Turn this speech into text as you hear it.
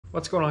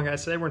What's going on,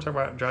 guys? Today we're going to talk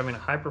about driving a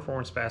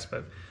high-performance bass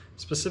boat,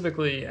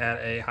 specifically at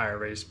a higher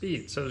rate of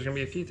speed. So there's going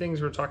to be a few things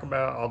we're going to talk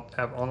about. I'll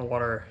have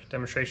on-the-water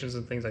demonstrations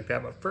and things like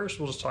that, but first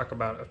we'll just talk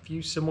about a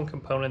few simple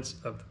components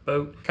of the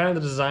boat, kind of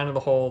the design of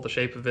the hull, the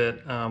shape of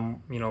it,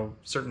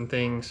 certain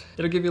things.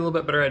 It'll give you a little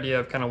bit better idea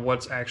of kind of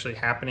what's actually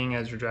happening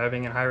as you're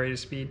driving at high rate of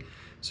speed,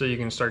 so you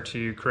can start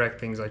to correct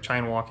things like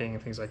chine walking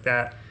and things like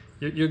that.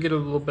 You'll get a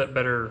little bit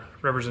better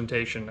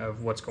representation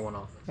of what's going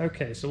on.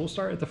 Okay, so we'll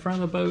start at the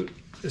front of the boat.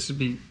 This would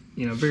be,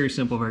 very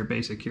simple, very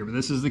basic here, but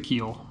this is the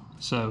keel.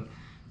 So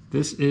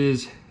this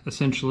is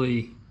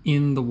essentially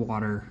in the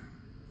water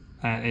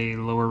at a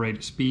lower rate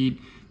of speed.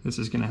 This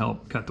is going to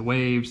help cut the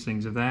waves,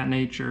 things of that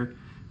nature.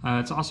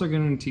 It's also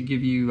going to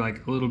give you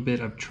like a little bit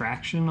of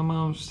traction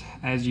almost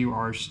as you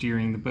are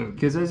steering the boat.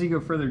 Because as you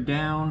go further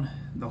down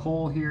the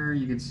hole here,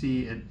 you can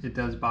see it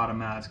does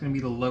bottom out. It's going to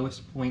be the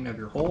lowest point of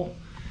your hole.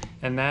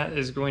 And that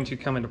is going to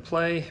come into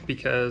play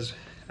because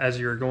as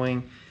you're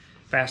going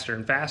faster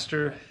and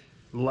faster,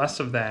 less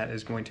of that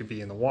is going to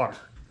be in the water.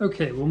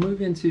 Okay, we'll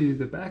move into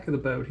the back of the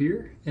boat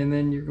here, and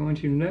then you're going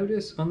to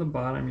notice on the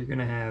bottom you're going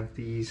to have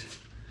these,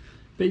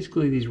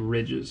 basically these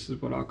ridges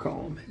is what I'll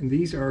call them. And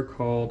these are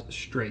called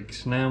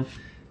strakes. Now,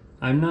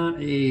 I'm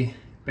not a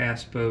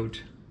bass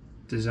boat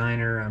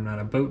designer, I'm not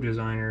a boat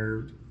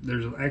designer.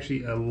 There's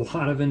actually a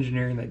lot of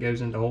engineering that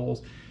goes into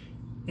hulls.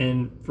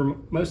 And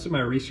from most of my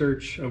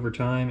research over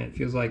time, it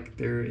feels like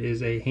there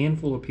is a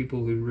handful of people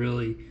who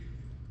really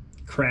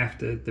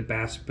crafted the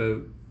bass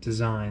boat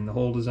design, the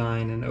whole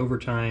design, and over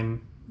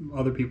time,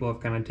 other people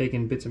have kind of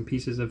taken bits and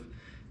pieces of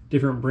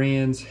different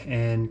brands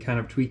and kind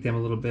of tweaked them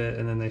a little bit,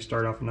 and then they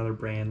start off another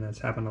brand. That's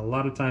happened a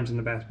lot of times in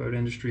the bass boat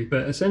industry.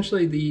 But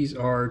essentially these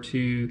are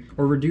to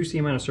reduce the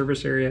amount of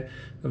surface area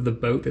of the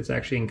boat that's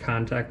actually in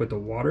contact with the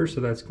water.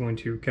 So that's going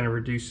to kind of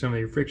reduce some of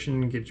your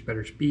friction and get you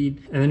better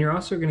speed. And then you're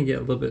also going to get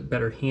a little bit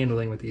better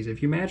handling with these.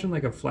 If you imagine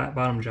like a flat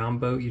bottom john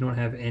boat, you don't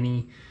have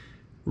any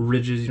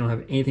ridges, you don't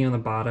have anything on the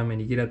bottom, and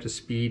you get up to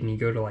speed and you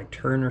go to like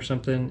turn or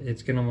something,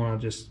 it's going to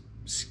want to just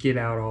skid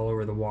out all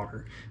over the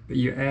water. But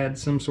you add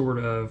some sort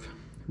of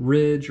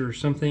ridge or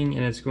something,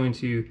 and it's going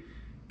to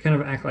kind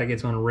of act like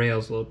it's on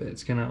rails a little bit.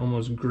 It's going to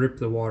almost grip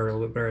the water a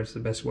little bit better. It's the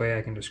best way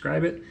I can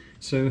describe it.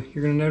 So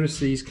you're going to notice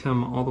these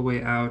come all the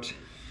way out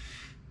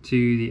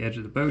to the edge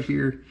of the boat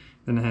here.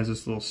 Then it has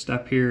this little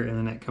step here, and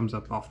then it comes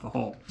up off the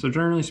hull. So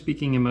generally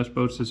speaking, in most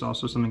boats, there's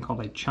also something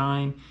called a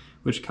chine,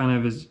 which kind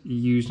of is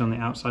used on the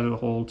outside of the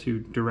hull to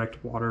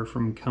direct water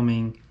from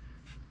coming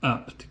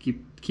up, to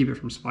keep it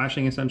from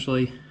splashing,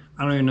 essentially.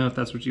 I don't even know if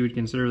that's what you would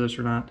consider this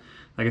or not.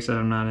 Like I said,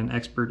 I'm not an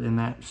expert in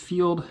that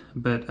field,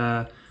 but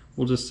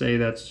we'll just say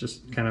that's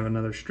just kind of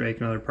another strake,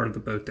 another part of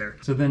the boat there.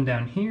 So then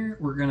down here,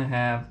 we're gonna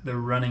have the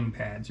running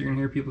pads. You're gonna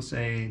hear people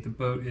say the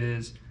boat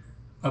is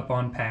up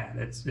on pad.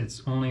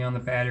 It's only on the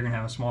pad. You're gonna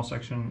have a small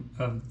section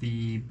of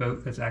the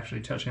boat that's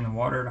actually touching the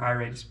water at high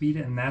rate of speed,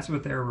 and that's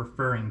what they're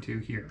referring to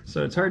here.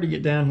 So it's hard to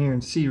get down here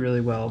and see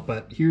really well,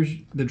 but here's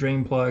the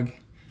drain plug.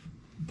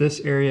 This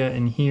area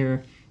in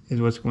here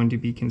is what's going to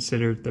be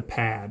considered the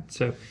pad.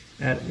 So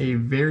at a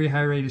very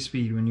high rate of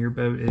speed, when your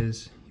boat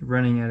is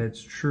running at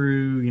its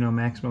true,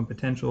 maximum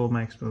potential,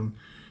 maximum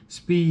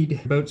speed,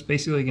 the boat's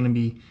basically gonna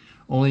be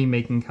only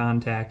making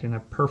contact in a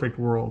perfect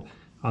world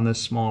on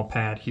this small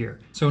pad here.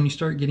 So when you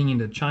start getting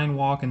into chine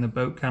walk and the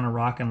boat kind of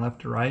rocking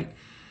left to right,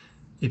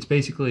 it's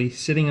basically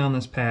sitting on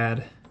this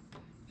pad,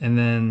 and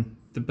then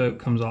the boat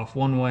comes off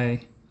one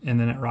way, and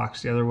then it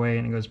rocks the other way,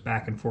 and it goes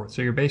back and forth.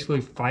 So you're basically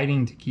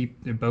fighting to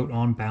keep the boat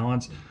on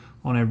balance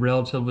on a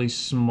relatively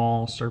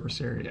small surface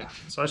area.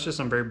 So that's just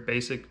some very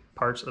basic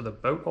parts of the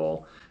boat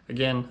hull.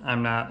 Again,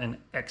 I'm not an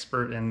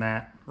expert in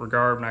that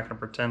regard. I'm not gonna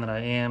pretend that I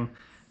am.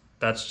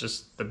 That's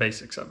just the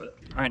basics of it.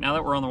 All right, now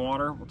that we're on the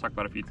water, we'll talk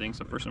about a few things.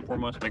 So first and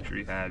foremost, make sure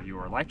you have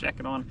your life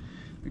jacket on.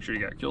 Make sure you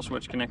got your kill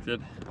switch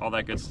connected, all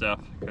that good stuff,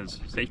 because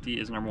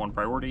safety is #1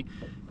 priority.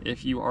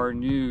 If you are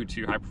new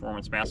to high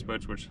performance bass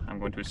boats, which I'm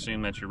going to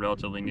assume that you're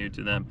relatively new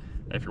to them,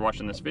 if you're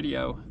watching this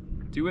video,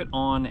 do it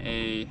on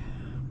a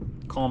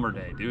calmer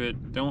day.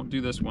 Don't do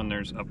this when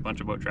there's a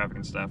bunch of boat traffic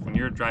and stuff. When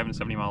you're driving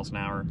 70 miles an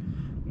hour,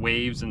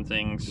 waves and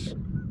things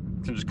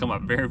can just come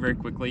up very, very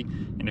quickly.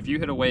 And if you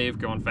hit a wave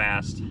going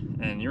fast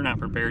and you're not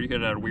prepared, you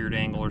hit it at a weird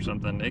angle or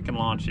something, it can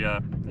launch you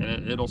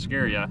and it'll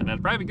scare you. And it'll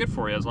probably be good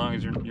for you as long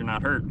as you're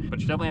not hurt. But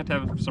you definitely have to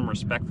have some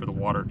respect for the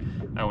water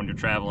when you're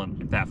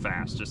traveling that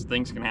fast. Just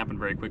things can happen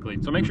very quickly.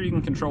 So make sure you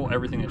can control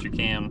everything that you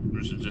can,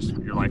 which is just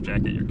your life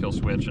jacket, your kill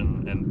switch,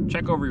 and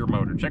check over your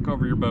motor, check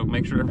over your boat,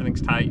 make sure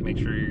everything's tight, make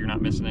sure you're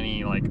not missing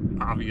any like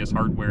obvious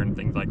hardware and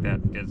things like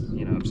that. Because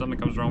if something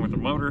comes wrong with the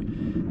motor,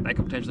 that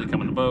could potentially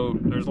come in the boat.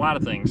 There's a lot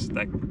of things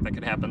that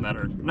could happen that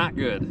are not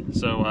good.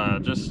 So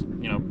just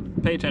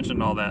pay attention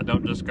to all that.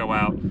 Don't just go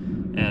out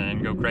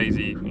and go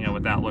crazy,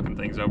 without looking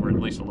things over at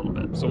least a little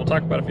bit. So we'll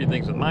talk about a few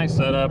things with my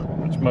setup,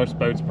 which most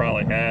boats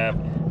probably have.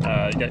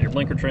 You got your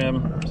blinker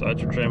trim, so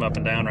that's your trim up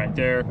and down right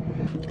there.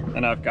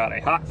 And I've got a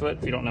hot foot.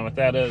 If you don't know what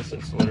that is,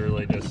 it's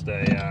literally just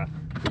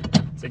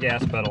it's a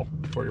gas pedal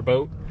for your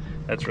boat.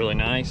 That's really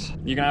nice.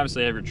 You can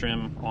obviously have your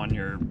trim on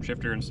your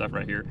shifter and stuff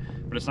right here,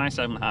 but it's nice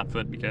having the hot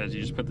foot because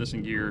you just put this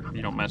in gear,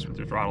 you don't mess with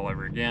your throttle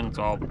ever again. It's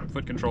all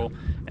foot control,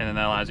 and then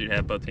that allows you to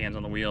have both hands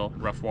on the wheel,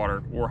 rough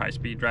water or high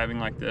speed driving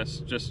like this.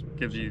 Just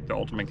gives you the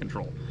ultimate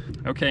control.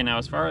 Okay, now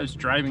as far as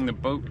driving the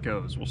boat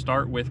goes, we'll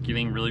start with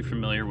getting really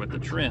familiar with the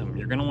trim.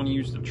 You're gonna want to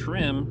use the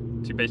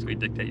trim to basically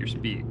dictate your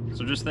speed.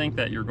 So just think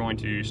that you're going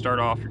to start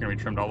off, you're gonna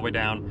be trimmed all the way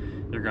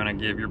down, you're gonna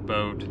give your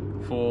boat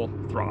full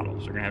throttle.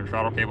 So you're gonna have your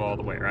throttle cable all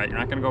the way, right? You're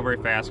not gonna go very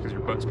fast because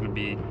your boat's gonna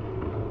be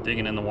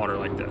digging in the water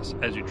like this.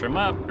 As you trim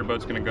up, your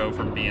boat's gonna go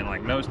from being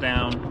like nose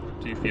down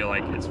to you feel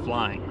like it's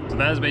flying. So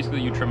that is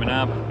basically you trimming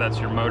up. That's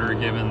your motor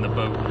giving the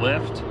boat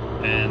lift,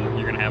 and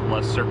you're gonna have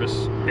less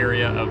surface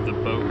area of the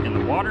boat in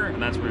the water,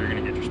 and that's where you're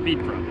gonna get your speed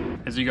from.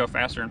 As you go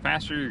faster and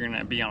faster, you're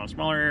gonna be on a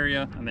smaller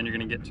area, and then you're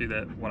gonna get to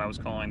what I was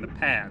calling the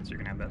pads. You're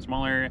gonna have that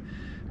small area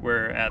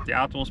where at the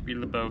optimal speed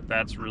of the boat,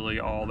 that's really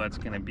all that's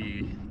gonna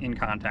be in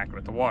contact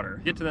with the water.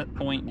 You get to that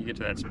point, you get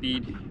to that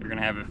speed, you're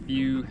gonna have a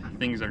few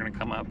things that are gonna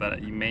come up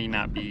that you may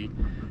not be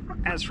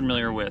as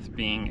familiar with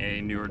being a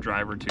newer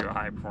driver to a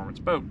high performance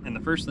boat. And the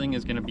first thing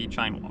is gonna be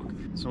chine walk.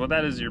 So what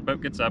that is, your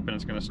boat gets up and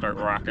it's gonna start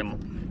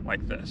rocking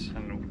like this.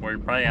 And what you're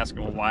probably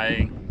asking, well,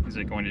 why is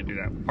it going to do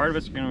that? Part of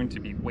it's going to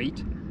be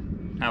weight,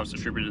 how it's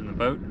distributed in the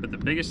boat, but the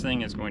biggest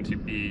thing is going to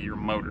be your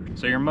motor.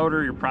 So your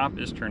motor, your prop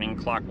is turning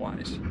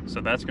clockwise. So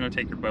that's gonna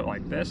take your boat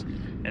like this.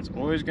 It's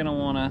always gonna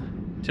wanna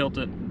tilt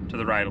it to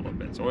the right a little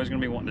bit. It's always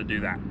gonna be wanting to do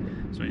that.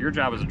 So your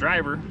job as a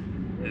driver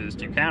is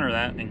to counter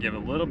that and give a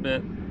little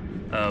bit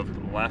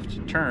of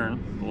left turn,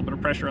 a little bit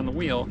of pressure on the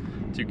wheel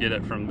to get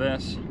it from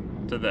this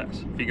to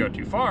this. If you go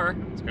too far,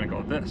 it's gonna go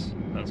like this.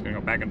 Then it's gonna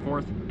go back and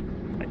forth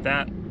like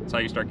that. That's how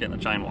you start getting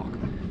the chine walk.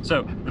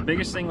 So the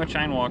biggest thing with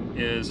chine walk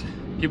is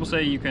people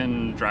say you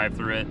can drive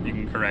through it, you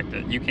can correct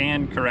it. You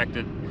can correct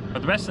it,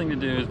 but the best thing to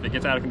do is if it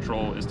gets out of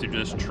control is to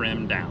just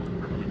trim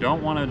down. You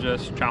don't want to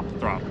just chop the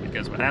throttle,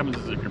 because what happens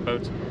is if your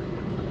boat's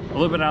a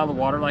little bit out of the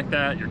water like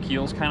that, your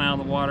keel's kind of out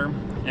of the water,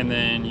 and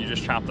then you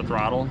just chop the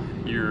throttle,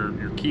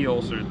 your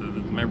keel, so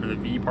remember the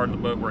V part of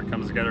the boat where it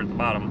comes together at the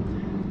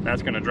bottom,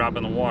 that's going to drop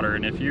in the water.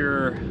 And if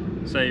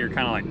say you're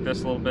kind of like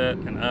this a little bit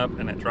and up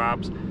and it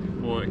drops,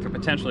 well, it could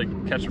potentially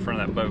catch the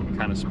front of that boat and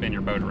kind of spin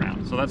your boat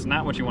around. So that's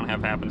not what you want to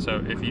have happen.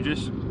 So if you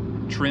just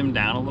trim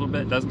down a little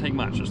bit, it doesn't take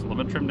much, just a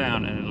little bit trim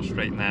down, and it'll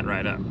straighten that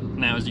right up.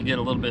 Now, as you get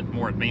a little bit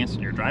more advanced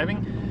in your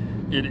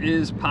driving, it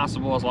is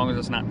possible, as long as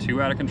it's not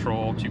too out of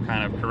control, to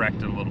kind of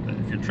correct it a little bit.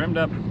 If you're trimmed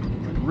up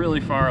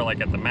really far,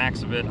 like at the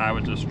max of it, I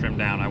would just trim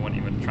down. I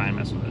wouldn't even try and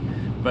mess with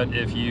it. But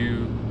if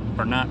you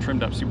are not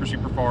trimmed up super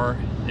far,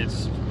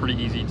 it's pretty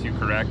easy to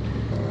correct.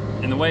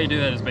 And the way you do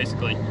that is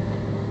basically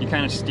you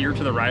kind of steer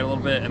to the right a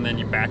little bit, and then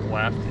you back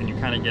left, and you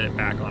kind of get it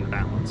back on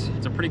balance.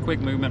 It's a pretty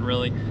quick movement,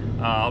 really.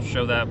 I'll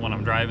show that when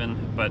I'm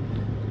driving, but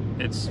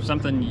it's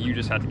something you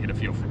just have to get a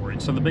feel for.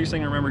 So the biggest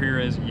thing to remember here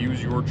is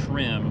use your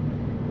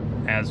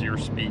trim as your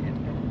speed.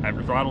 Have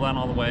your throttle down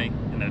all the way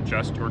and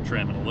adjust your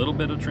trim. And a little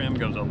bit of trim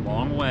goes a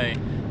long way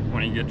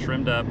when you get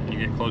trimmed up and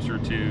you get closer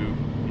to,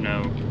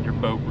 your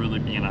boat really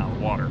being out of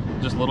the water.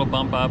 Just a little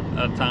bump up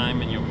at a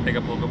time, and you'll pick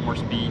up a little bit more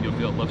speed. You'll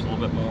feel it lifts a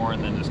little bit more,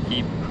 and then just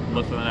keep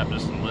lifting it up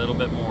just a little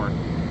bit more,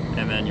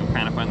 and then you'll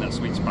kind of find that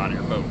sweet spot of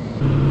your boat.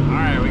 All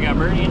right, we got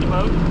Bernie in the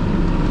boat.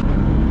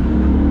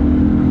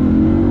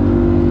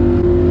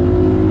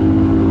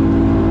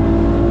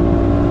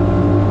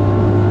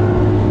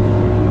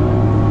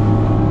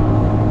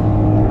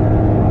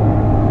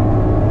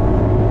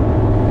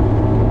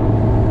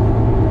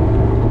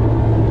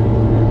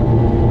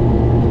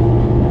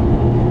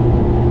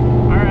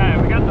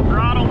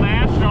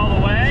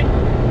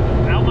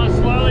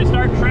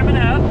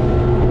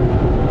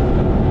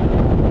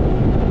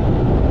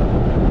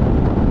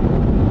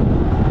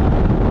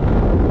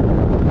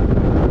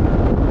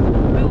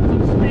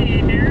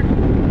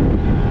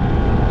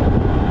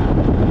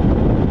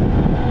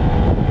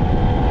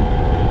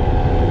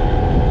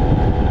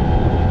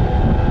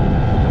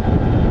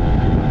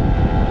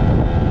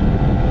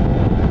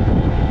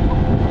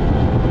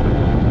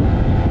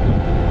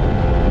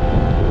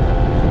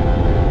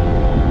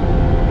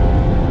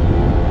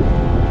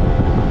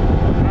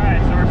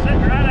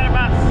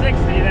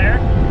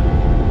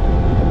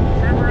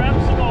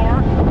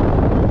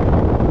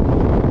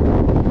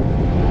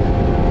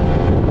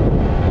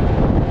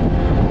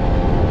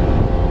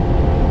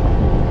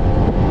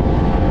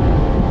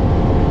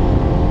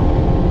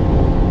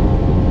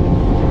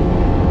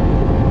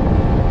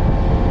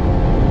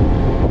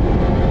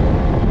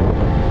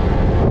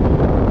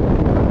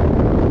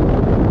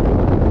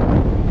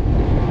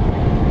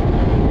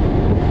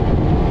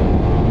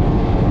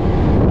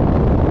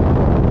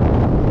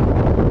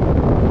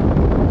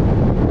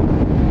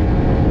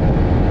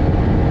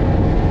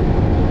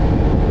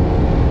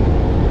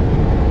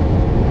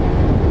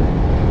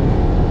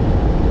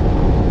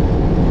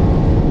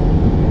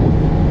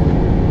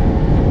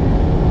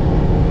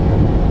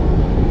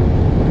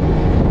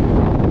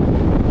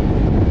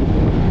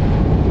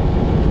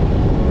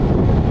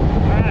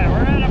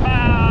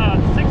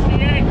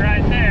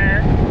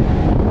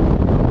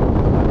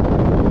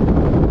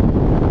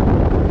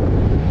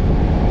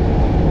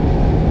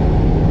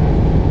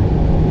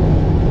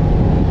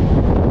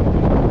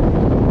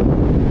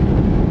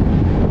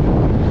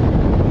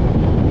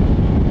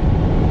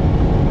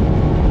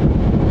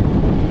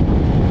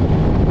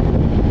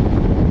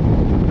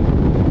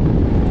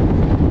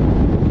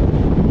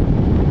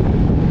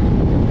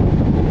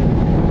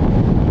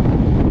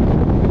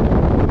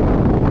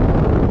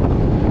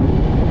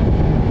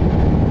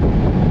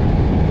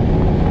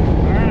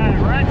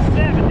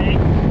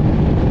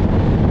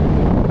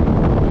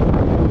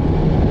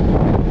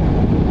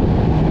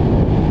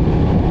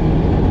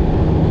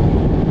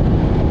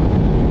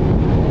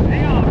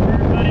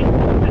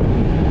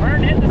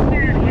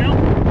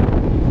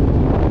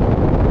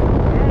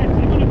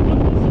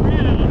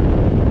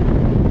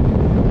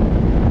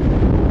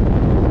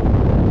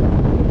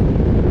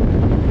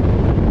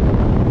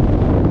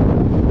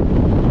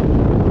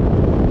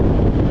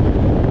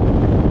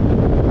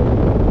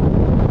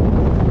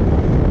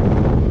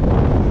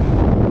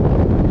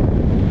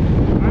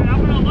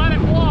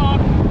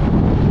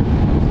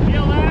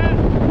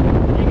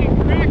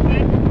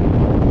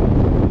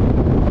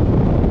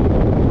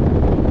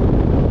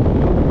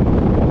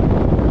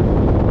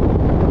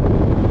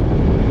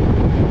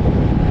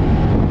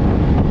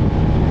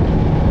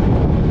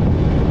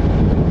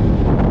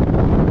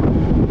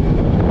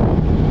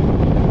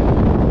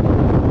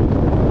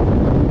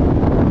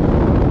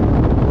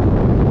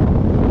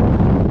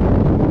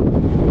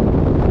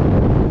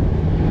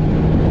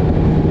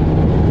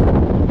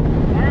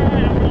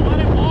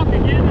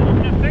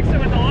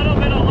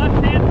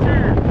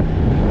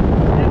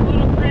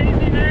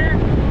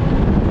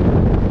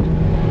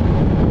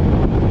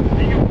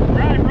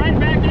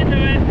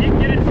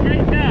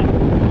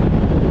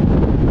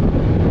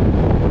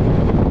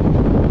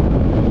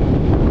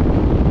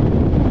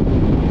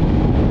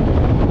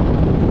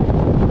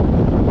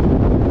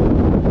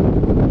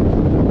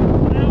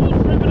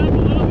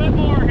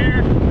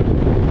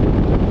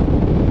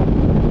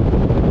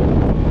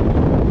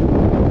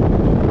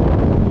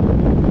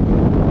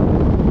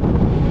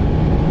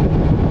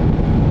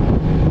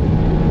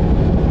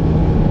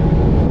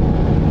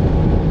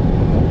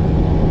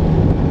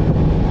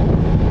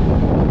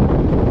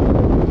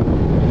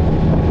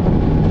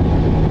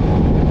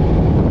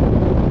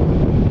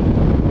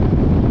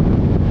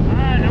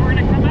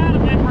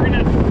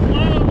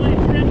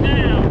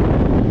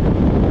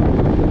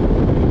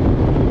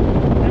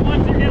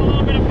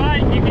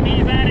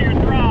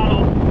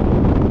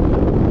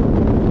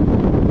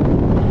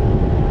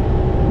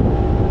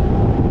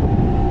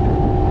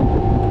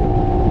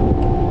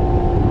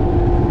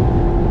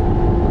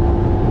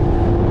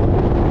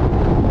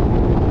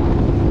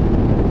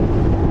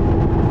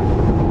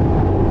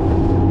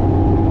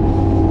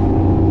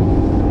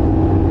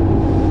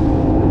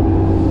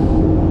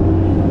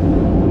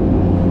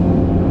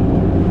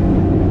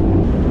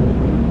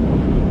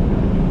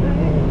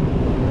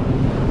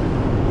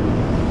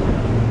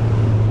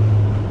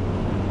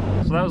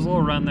 that was a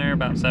little run there,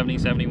 about 70,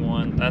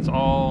 71. That's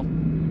all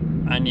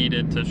I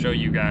needed to show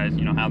you guys,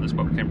 you know, how this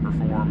boat can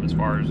perform as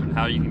far as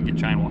how you can get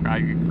Chine walk, how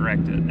you can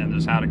correct it, and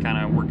just how to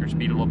kind of work your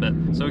speed a little bit.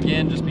 So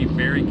again, just be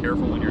very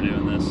careful when you're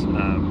doing this, you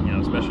know,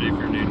 especially if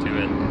you're new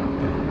to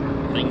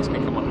it. Things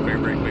can come up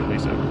very, very quickly.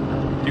 So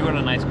do it on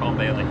a nice calm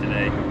day like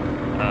today,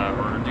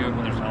 or do it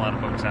when there's not a lot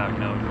of boats out. You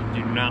know,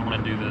 you do not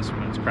want to do this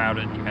when it's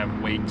crowded and you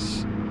have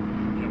wakes,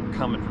 you know,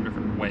 coming from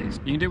different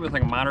ways. You can do it with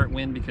like a moderate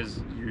wind because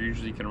you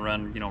usually can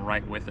run, you know,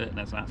 right with it, and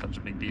that's not such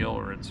a big deal,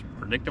 or it's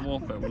predictable.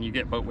 But when you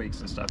get boat wakes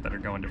and stuff that are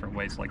going different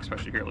ways, like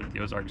especially here like the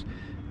Ozarks,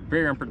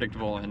 very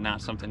unpredictable and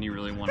not something you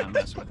really want to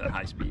mess with at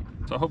high speed.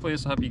 So hopefully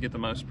this will help you get the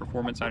most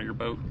performance out of your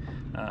boat,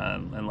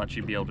 and let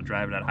you be able to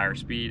drive it at higher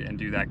speed and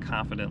do that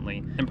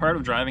confidently. And part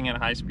of driving at a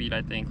high speed,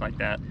 I think, like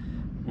that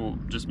will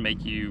just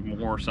make you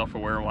more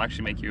self-aware, will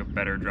actually make you a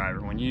better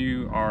driver. When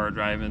you are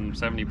driving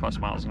 70 plus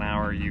miles an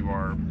hour, you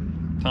are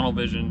tunnel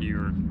vision,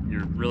 you're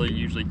really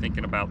usually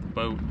thinking about the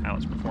boat, how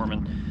it's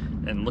performing,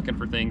 and looking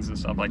for things and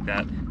stuff like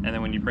that. And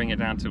then when you bring it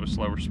down to a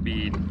slower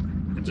speed,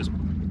 it just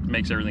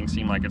makes everything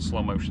seem like it's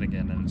slow motion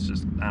again. And it's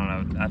just, I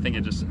don't know, I think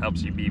it just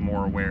helps you be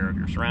more aware of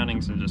your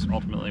surroundings, and just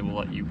ultimately will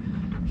let you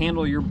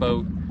handle your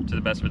boat to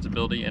the best of its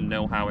ability and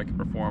know how it can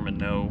perform, and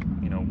know,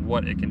 you know,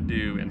 what it can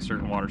do in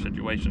certain water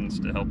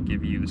situations to help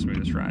give you the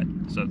smoothest ride.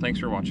 So thanks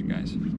for watching, guys.